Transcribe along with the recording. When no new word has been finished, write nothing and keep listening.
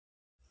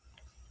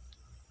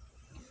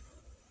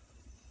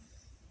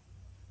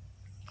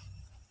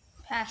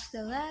Pass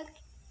the leg.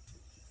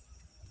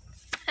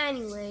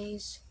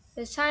 Anyways,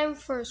 it's time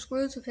for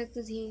Screw to pick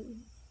the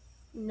team.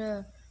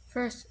 No,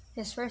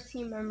 his first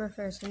team member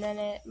first, and then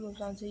it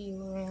moves on to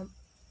you, Ramp.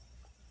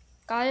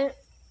 Got it?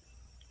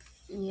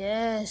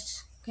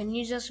 Yes. Can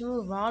you just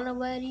move on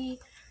already?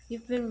 We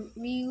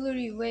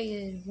literally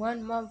waited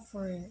 1 month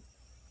for it.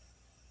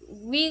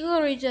 We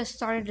literally just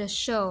started the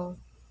show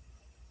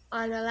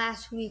on the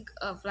last week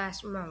of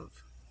last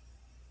month.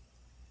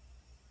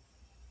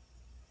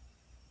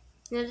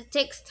 And it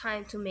takes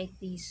time to make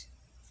these.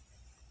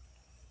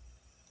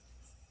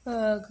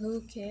 Ugh,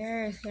 who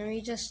cares? Can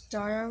we just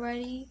start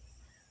already?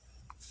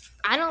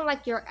 I don't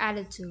like your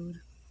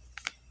attitude.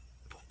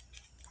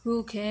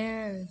 Who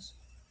cares?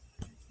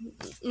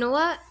 You know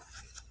what?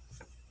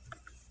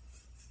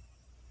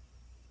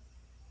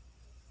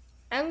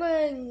 I'm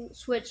going to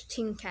switch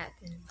team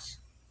captains.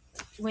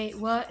 Wait,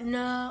 what?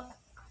 No.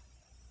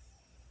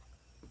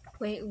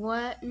 Wait,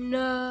 what?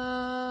 No.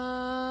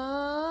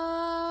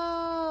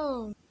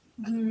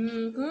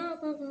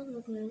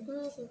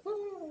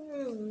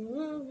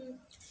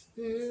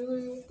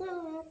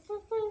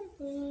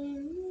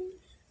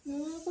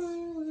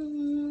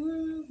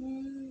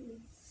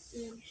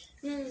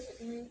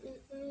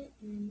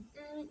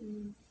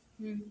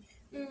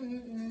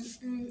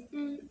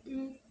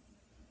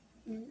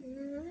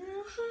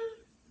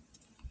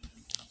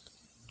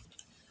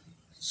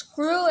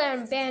 Screw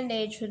and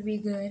Band-Aid should be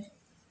good.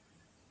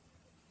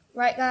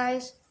 Right,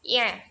 guys?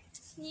 Yeah.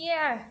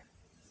 Yeah.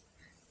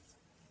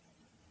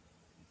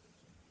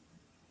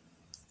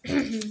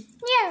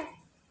 Yeah.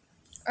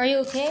 Are you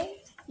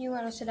okay? You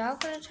want to sit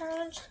out for the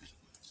challenge?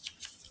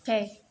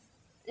 Okay.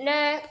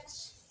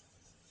 Next.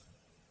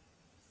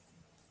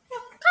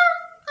 Oh,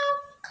 come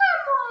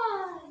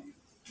on.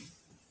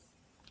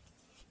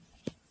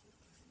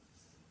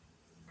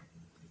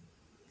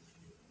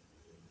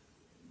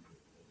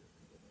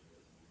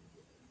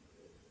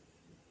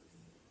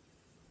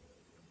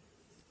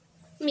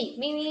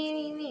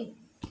 Me.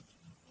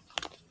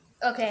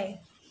 Okay.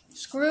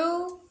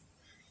 Screw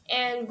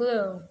and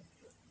glue.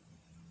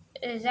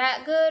 Is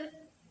that good?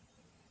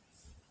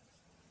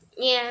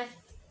 Yeah.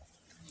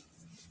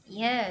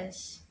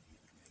 Yes.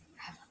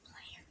 I have a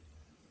player.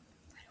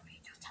 By the way,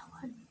 don't tell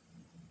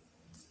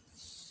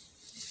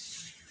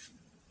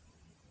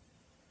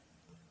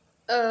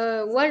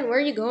one. Where are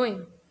you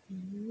going?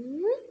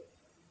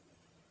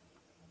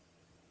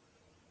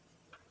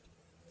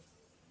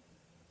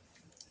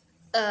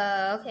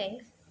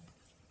 Okay.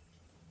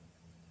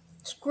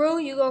 Screw,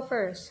 you go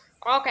first.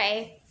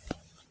 Okay.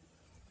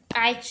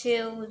 I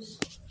choose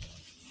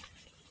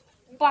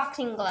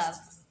boxing glove.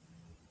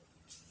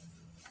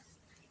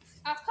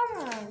 Oh,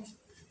 come on.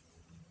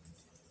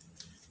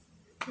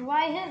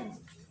 Why him?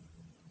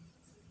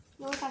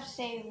 You don't have to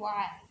say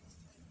why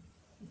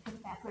you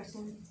pick that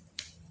person.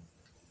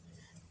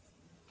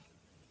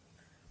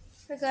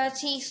 Because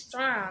he's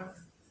strong.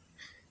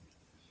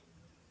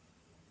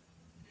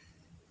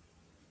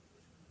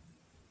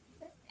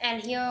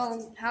 And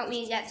he'll help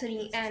me get to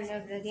the end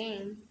of the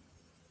game.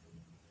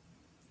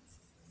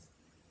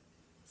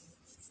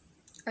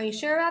 Are you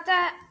sure about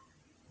that?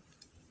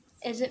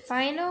 Is it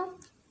final?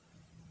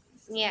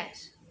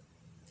 Yes.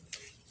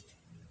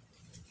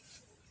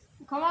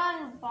 Come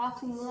on,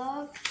 boxing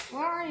glove.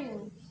 Where are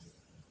you?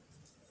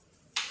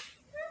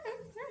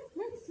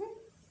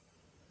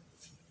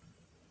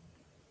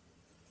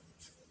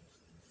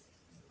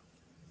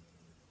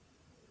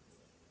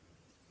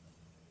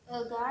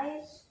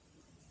 Guys,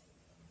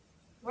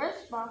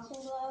 where's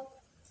boxing glove?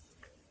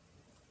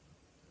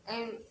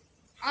 I'm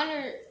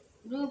under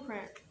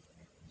blueprint.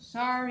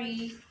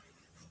 Sorry.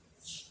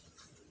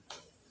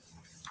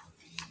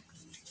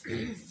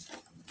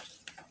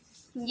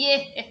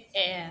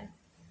 Yeah.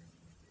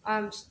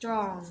 I'm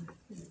strong.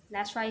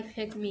 That's why you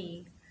picked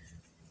me.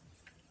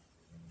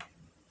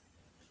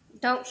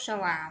 Don't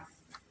show off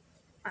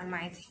on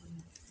my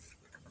team.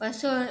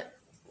 What's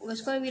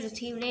going to be the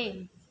team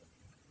name?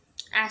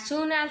 As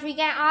soon as we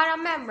get all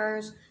the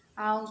members,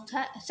 I'll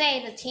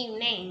say the team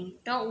name.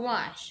 Don't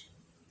rush.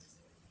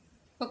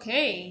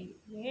 Okay.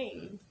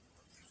 Yay.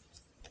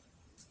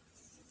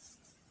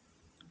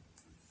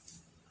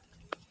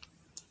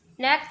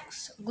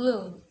 Next,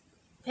 glue.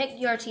 Pick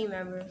your team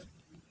member.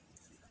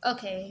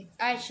 Okay,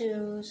 I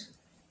choose.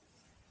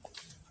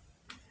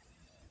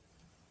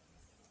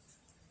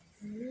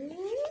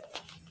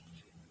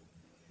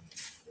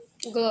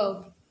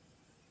 Globe.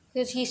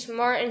 Because he's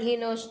smart and he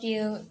knows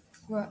geography.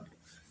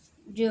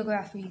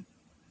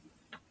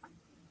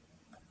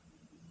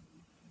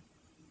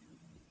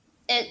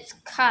 It's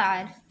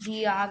COD,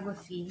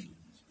 geography.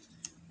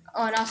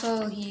 Oh, and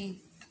also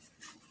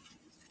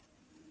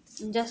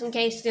just in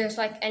case there's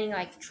like any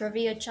like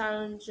trivia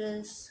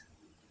challenges.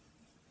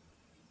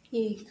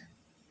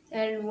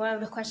 And one of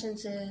the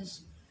questions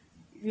is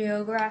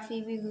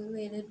geography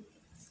related.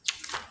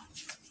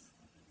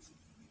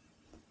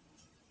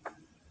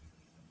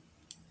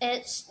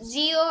 It's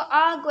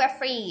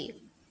geography.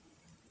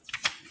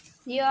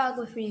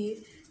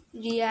 Geography.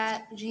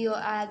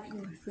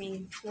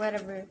 Geography.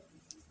 Whatever.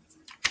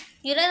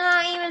 You did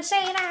not even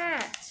say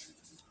that.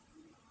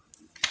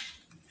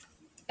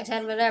 I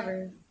said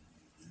whatever.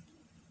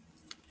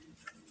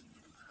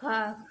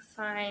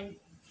 Fine.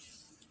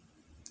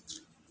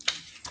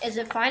 Is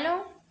it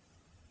final?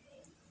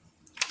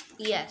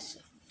 Yes.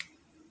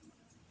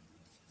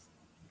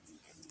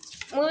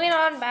 Moving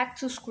on back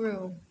to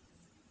Screw.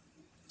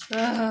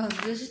 Ugh,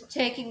 this is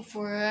taking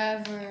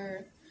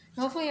forever.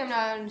 Hopefully I'm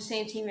not on the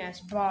same team as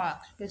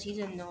Box, because he's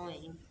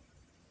annoying.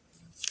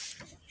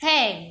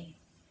 Hey!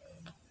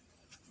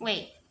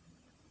 Wait.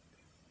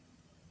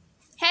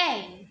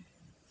 Hey!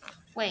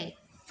 Wait.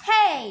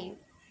 Hey!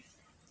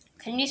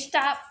 Can you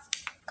stop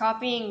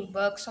copying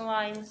books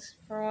lines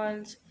for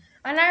once?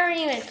 I never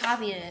even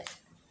copied it.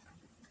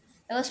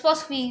 It was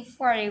supposed to be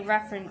for a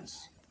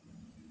reference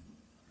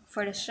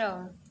for the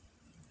show.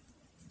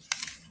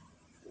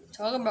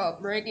 Talk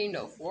about breaking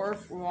the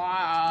fourth wall.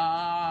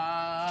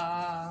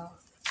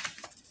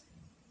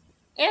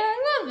 And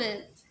I love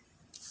it.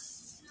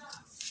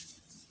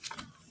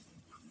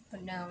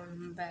 But now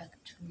I'm back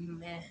to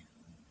meh.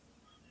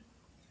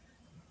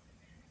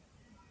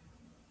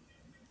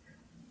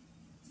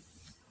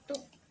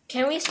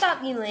 Can we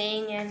stop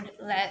delaying and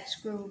let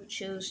Screw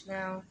choose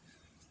now?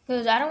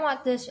 Because I don't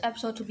want this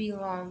episode to be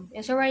long.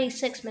 It's already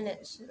 6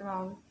 minutes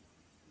long.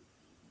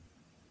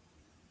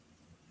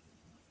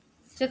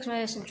 6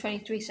 minutes and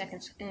 23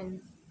 seconds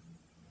in.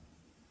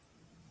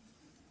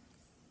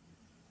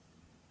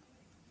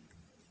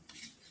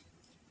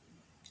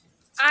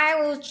 I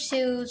will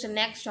choose the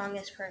next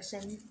strongest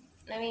person.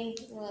 Let me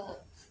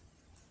look.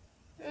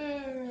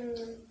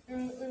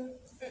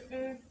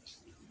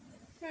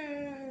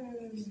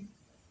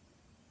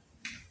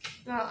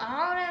 Well,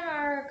 all of them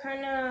are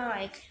kind of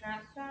like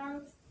not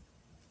strong.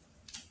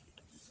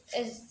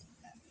 Is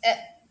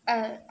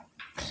uh,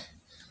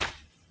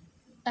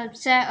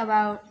 upset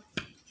about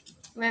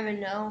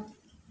Revenue.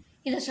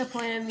 He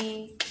disappointed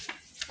me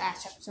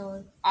last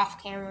episode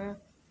off camera.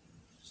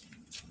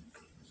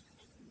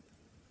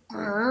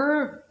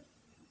 Grr.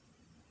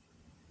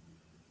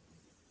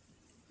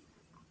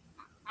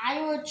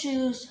 I will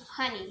choose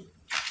Honey.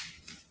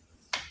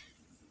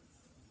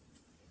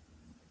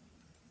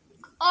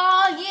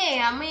 Oh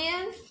yeah,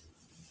 man!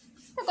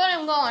 Look at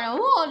him going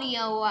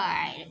audio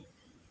wide.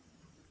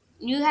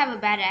 You have a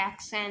bad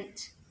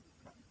accent.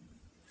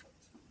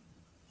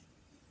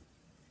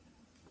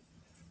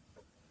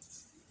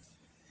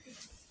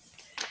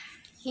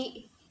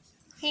 He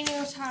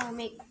knows how to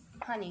make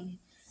honey.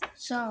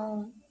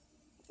 So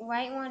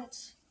right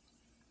once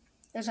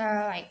there's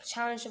a like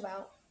challenge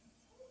about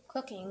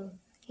cooking,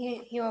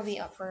 he will be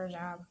up for a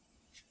job.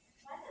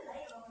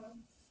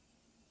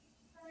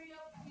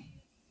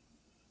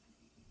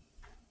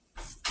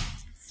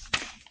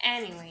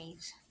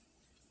 Anyways,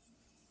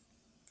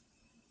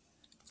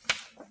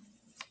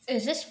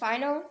 is this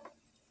final?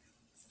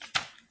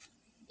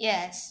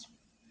 Yes.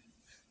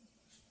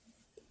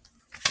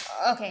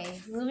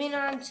 Okay, moving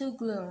on to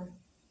glue.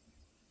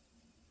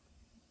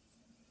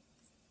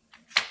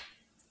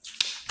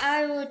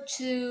 I would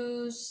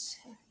choose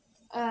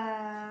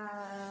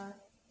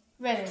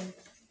Ribbon,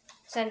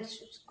 since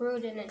Screw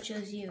didn't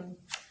choose you.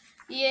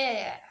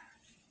 Yeah.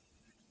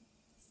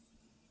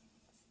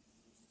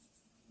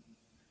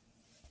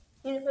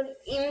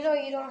 Even though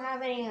you don't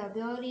have any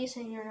abilities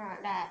and you're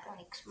not that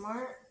like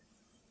smart,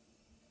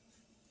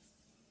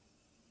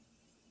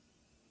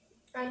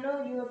 I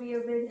know you will be a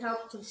big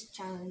help to this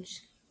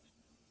challenge.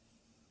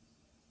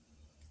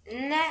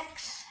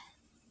 Next,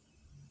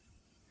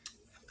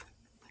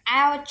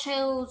 I would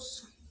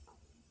choose.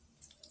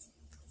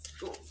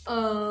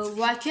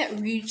 Why can't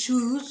we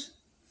choose?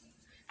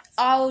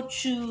 I'll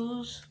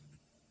choose.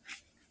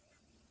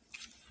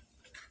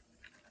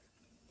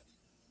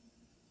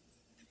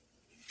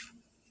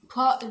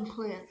 Pot and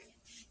plant.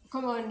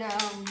 Come on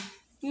down.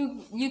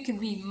 You can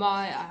be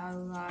my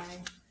ally.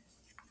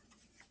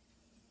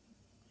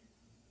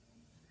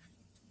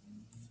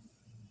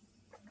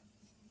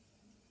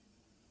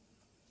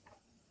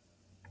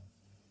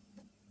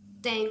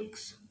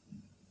 Thanks.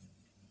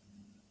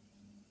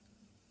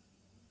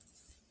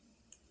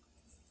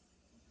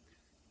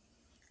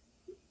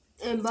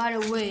 And by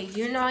the way,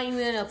 you're not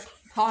even a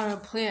pot or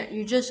plant.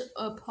 You're just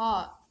a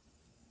pot.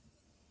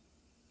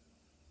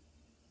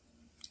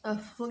 A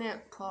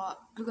plant pot.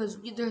 Because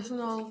there's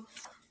no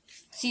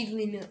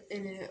seedling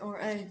in it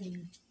or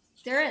anything.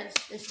 There is.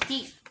 It's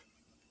deep.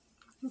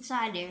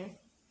 Inside there.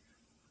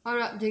 I'm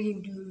not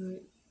digging through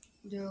it.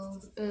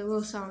 Though it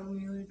will sound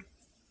weird.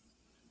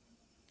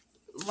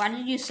 Why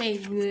did you say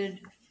weird?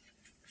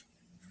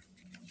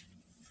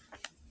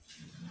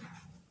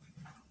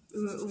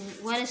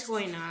 What is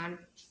going on?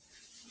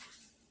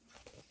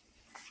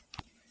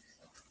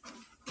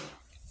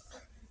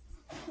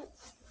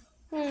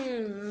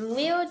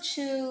 We'll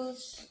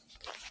choose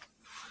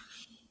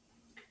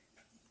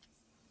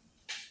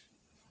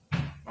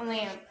a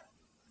lamp.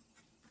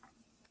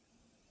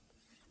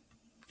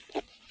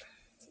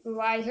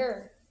 Why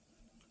her?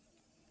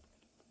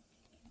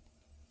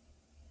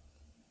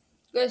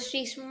 Because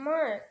she's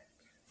smart.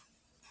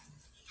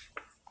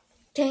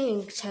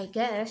 Thanks, I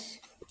guess.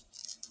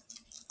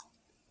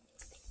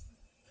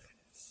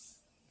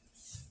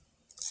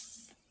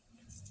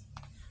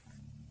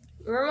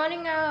 We're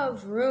running out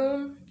of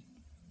room.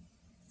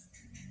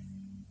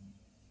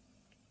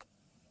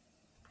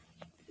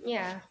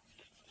 Yeah.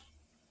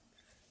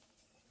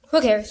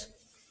 Who cares?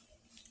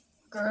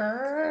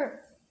 Grrr.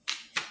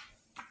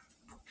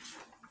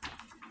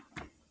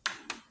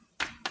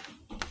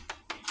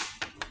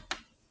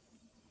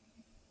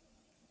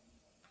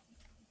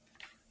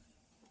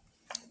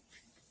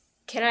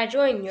 Can I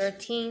join your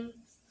team?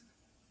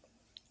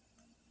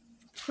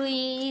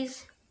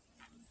 Please?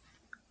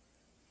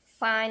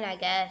 Fine, I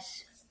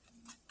guess.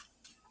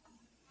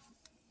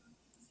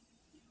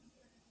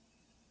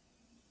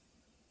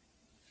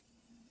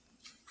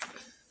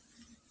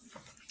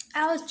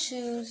 I'll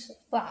choose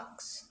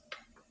box.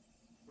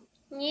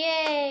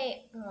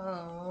 Yay!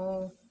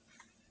 Oh,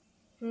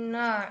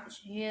 not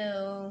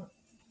you.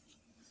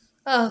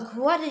 Ugh,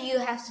 why did you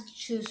have to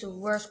choose the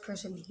worst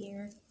person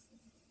here,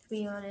 to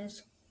be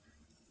honest?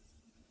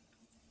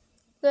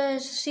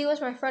 Because she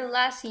was my friend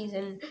last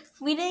season.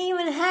 We didn't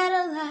even have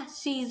a last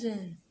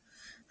season.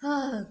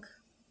 Ugh.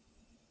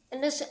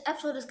 And this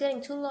episode is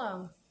getting too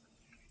long.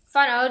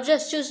 Fine, I'll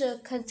just choose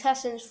the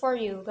contestants for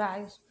you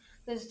guys.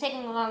 Because it's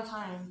taking a long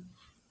time.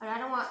 And I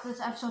don't want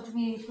this episode to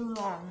be too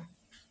long.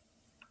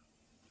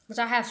 Because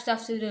I have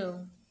stuff to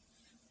do.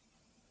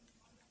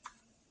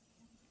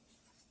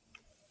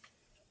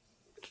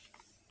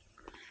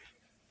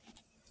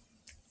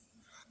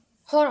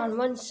 Hold on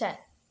one sec.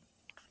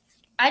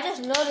 I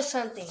just noticed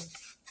something.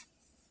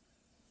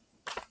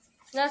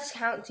 Let's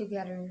count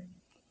together.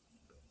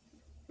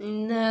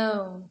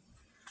 No.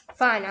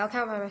 Fine, I'll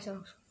count by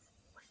myself.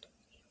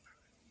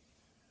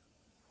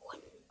 1,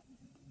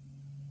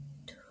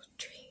 2,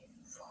 3,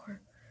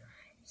 4,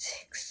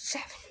 6,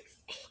 7,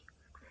 8,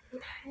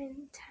 9,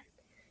 10,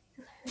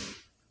 11.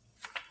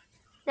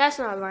 That's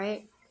not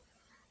right.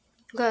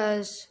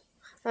 Because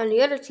on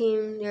the other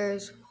team,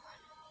 there's 1, 2,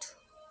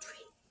 3,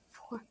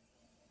 4, 5.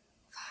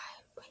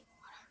 Wait,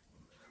 hold on.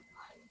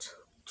 1, 2,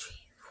 3,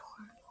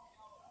 4,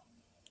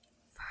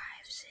 5,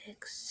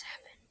 6, 7,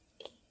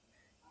 8,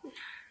 9,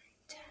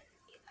 10,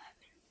 11.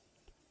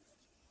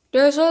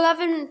 There's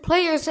 11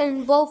 players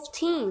in both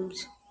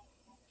teams.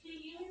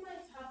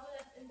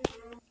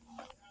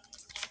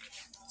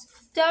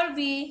 That would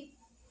be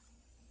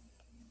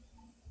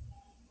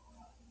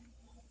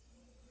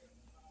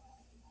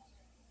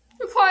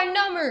the prime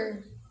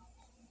number.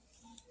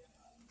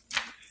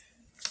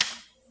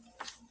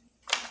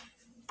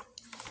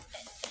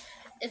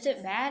 Is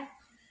it bad?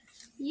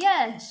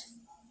 Yes.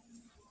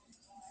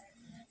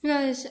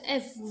 Because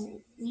if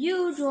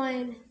you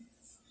join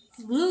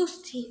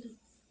Blue's team,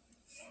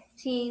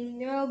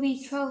 there will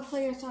be 12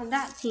 players on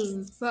that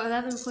team, but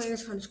 11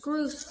 players on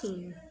Screw's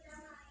team.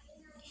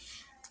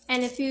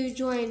 And if you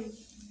join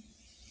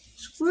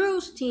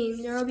Screw's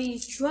team, there will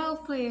be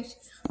 12 players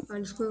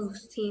on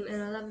Screw's team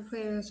and 11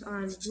 players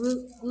on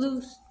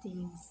Blue's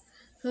team.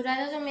 So that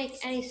doesn't make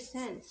any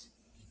sense.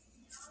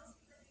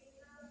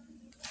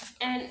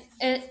 And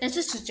it's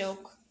just a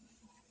joke.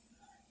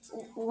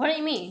 What do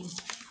you mean?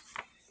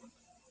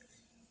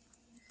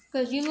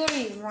 Because you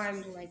literally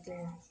rhymed right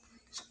there.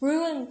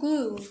 Screw and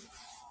glue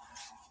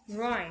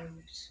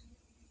rhymes.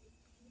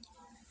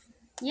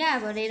 Yeah,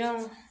 but they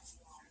don't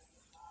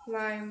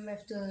rhyme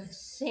with the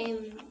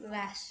same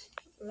last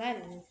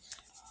letters.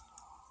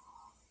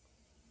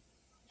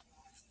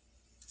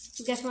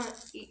 Guess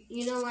what?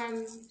 You know what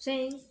I'm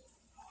saying?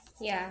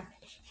 Yeah.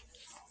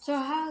 So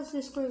how is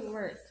this going to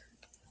work?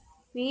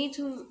 We need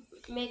to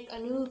make a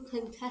new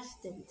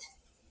contestant.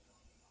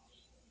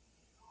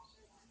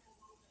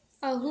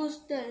 Oh, who's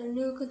the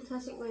new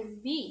contestant going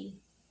to be?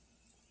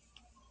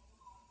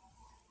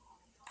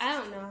 I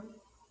don't know.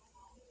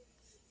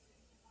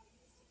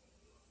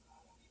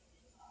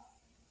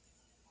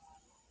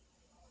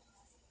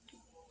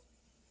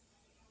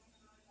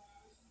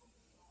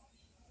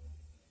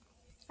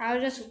 I'll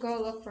just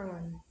go look for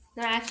one.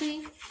 No,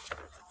 actually,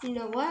 you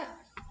know what?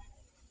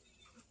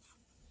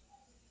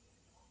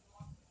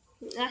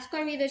 That's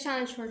going to be the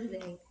challenge for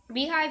today.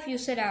 Beehive, you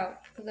sit out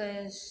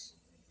because,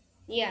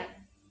 yeah.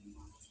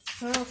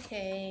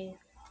 Okay.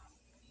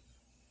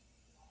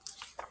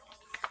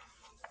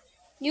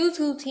 You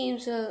two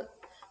teams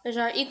which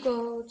are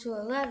equal to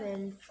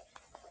 11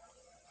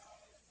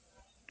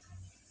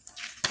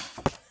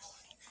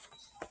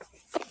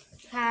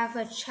 have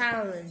a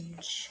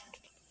challenge,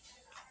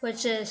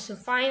 which is to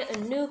find a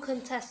new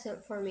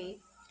contestant for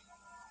me.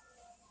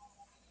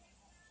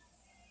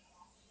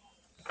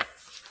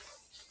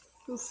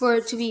 For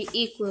it to be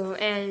equal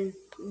and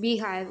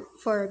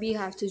for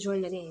Beehive to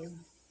join the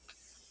game.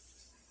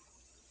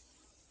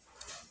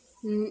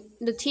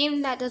 The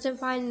team that doesn't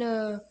find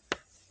a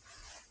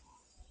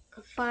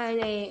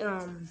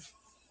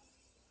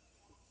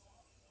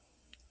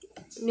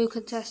new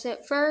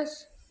contestant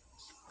first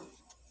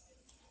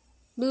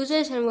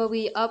loses and will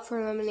be up for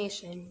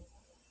elimination.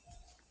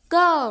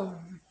 Go!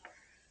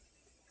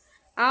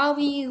 I'll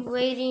be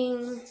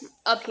waiting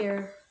up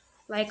here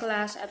like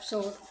last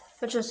episode,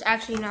 which was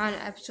actually not an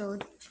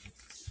episode.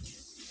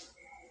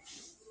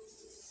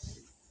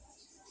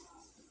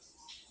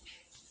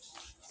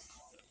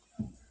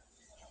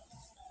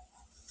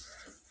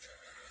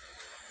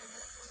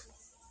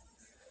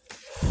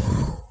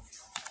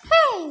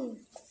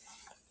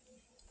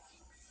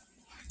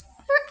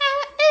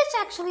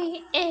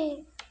 actually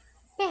a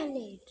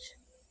bandage.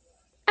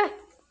 Ah,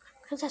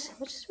 contestant,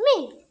 which is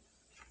me.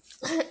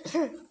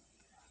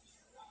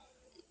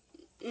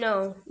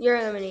 No, you're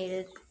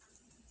eliminated.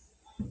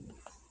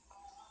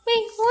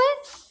 Wait,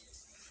 what?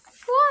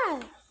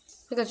 Why?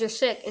 Because you're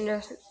sick and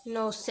there's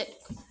no sick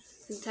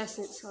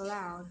contestants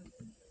allowed.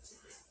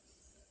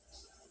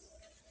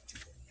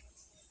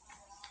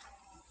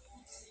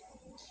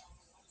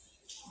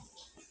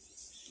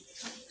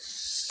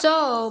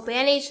 So,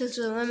 Bandage is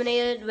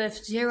eliminated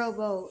with 0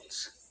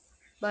 votes.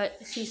 But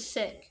she's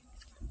sick.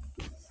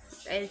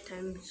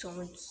 Anytime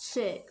someone's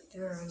sick,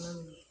 they're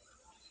eliminated.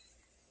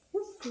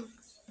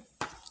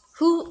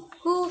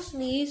 Who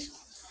sneezed?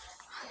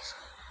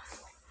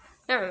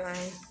 Never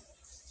mind.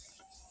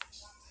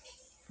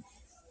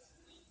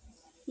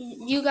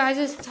 You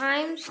guys'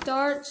 time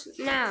starts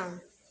now.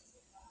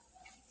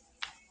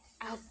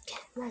 I'll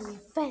get my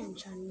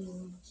revenge on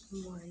you,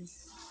 one,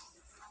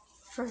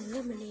 for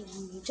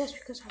eliminating me just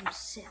because I'm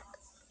sick.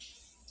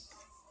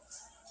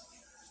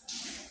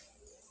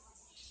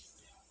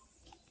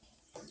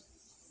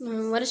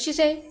 What did she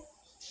say?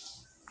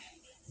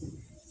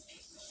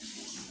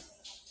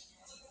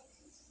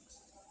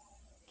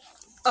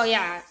 Oh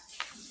yeah.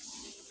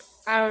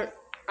 I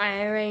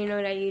already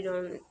know that you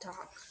don't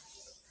talk.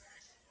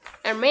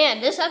 And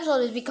man, this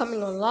episode is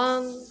becoming a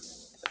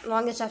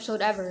longest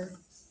episode ever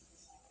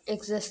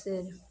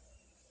existed.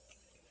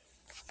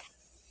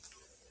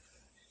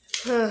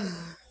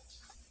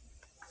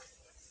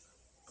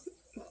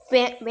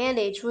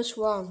 Bandage, what's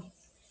wrong?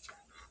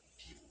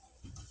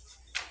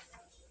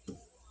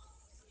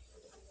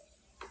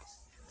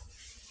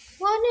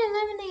 One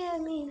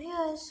eliminated me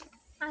because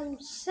I'm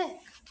sick.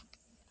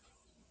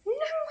 No,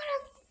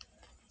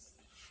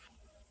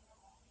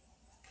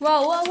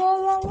 Whoa. I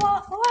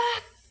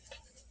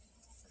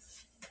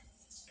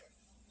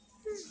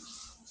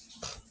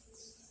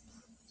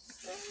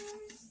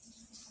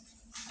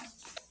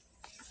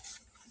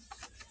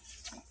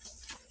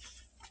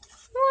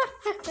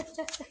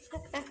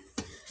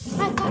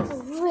got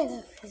rid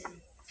of him.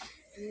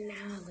 And now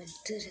I'm going to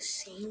do the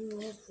same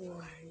with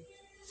Warren.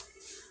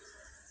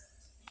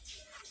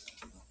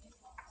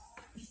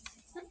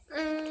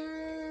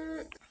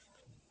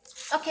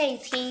 Okay,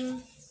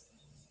 team.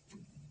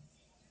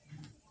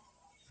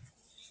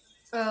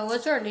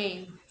 What's our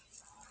name?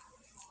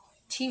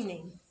 Team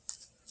name.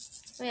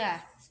 Oh, yeah.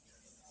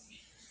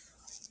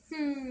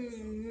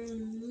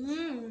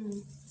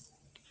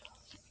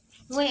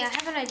 Wait, I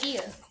have an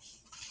idea.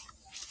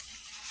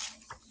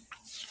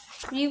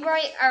 You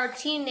write our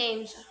team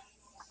names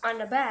on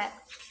the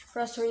back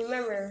for us to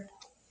remember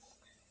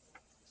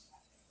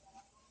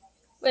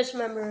which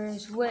member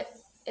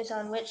is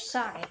on which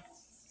side.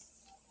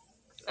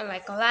 And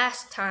like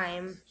last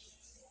time.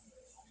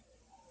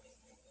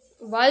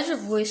 Why is your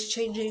voice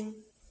changing?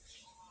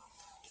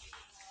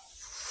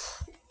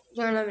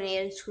 You're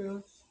eliminated,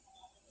 screw.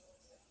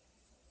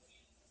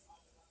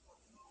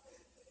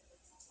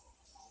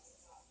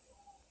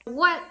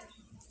 What?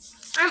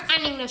 I'm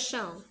ending the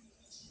show.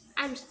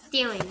 I'm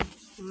stealing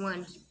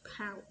one's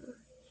power.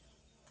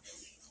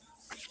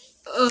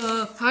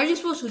 How are you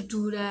supposed to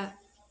do that?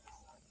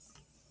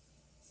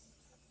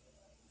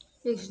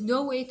 There's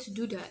no way to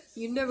do that.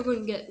 You're never going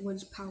to get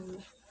one's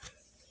power.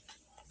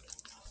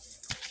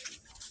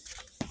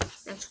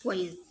 That's what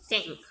you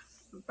think,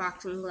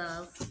 boxing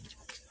glove.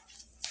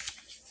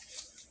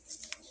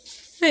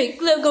 Hey,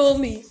 let go of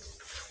me.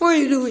 What are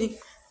you doing?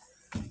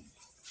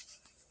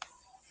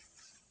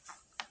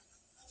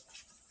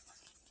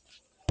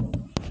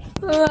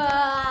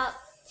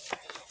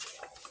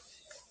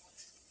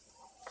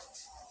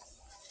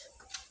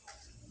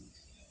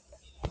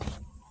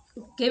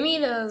 Give me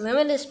the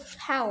limitless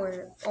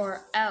power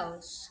or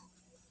else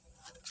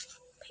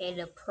pay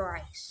the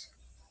price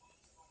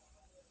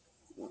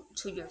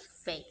to your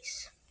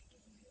face.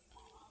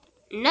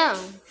 No.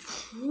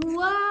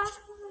 What?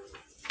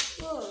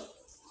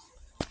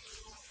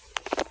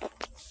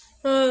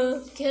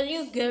 Can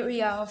you get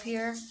me out of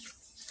here?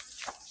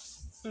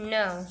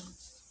 No.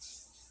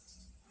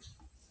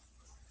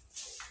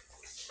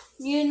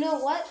 You know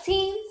what,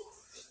 team?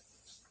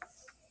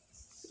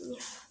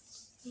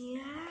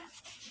 Yeah.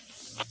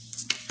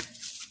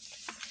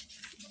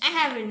 I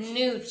have a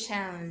new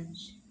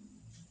challenge.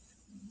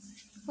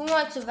 Who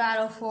wants to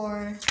battle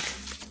for?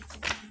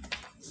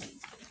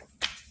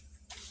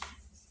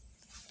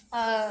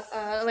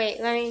 Wait,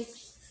 let me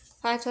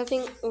find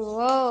something.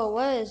 Whoa,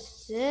 what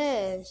is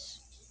this?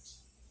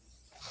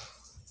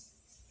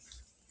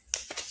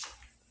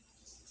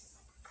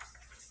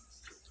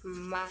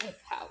 My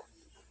power.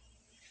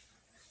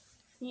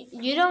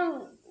 You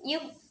don't,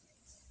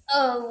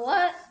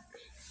 what?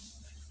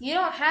 You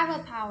don't have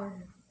a power.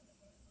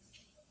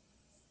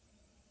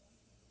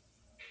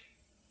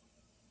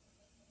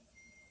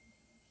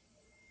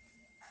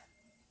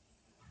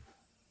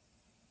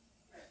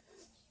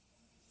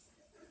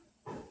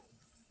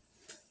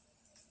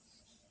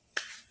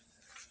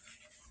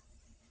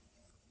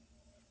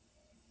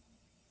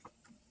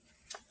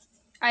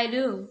 I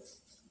do.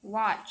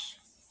 Watch.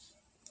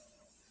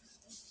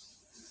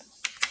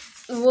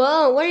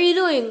 Whoa, what are you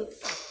doing?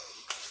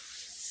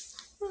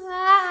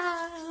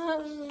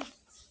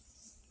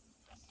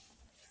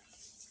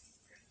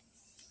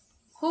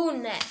 Who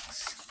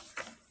next?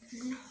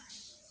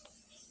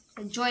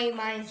 Enjoy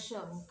my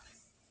show.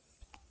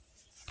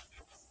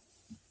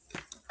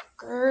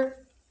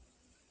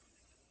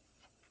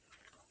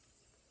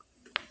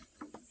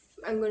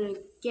 I'm gonna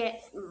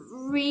get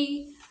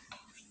revenge.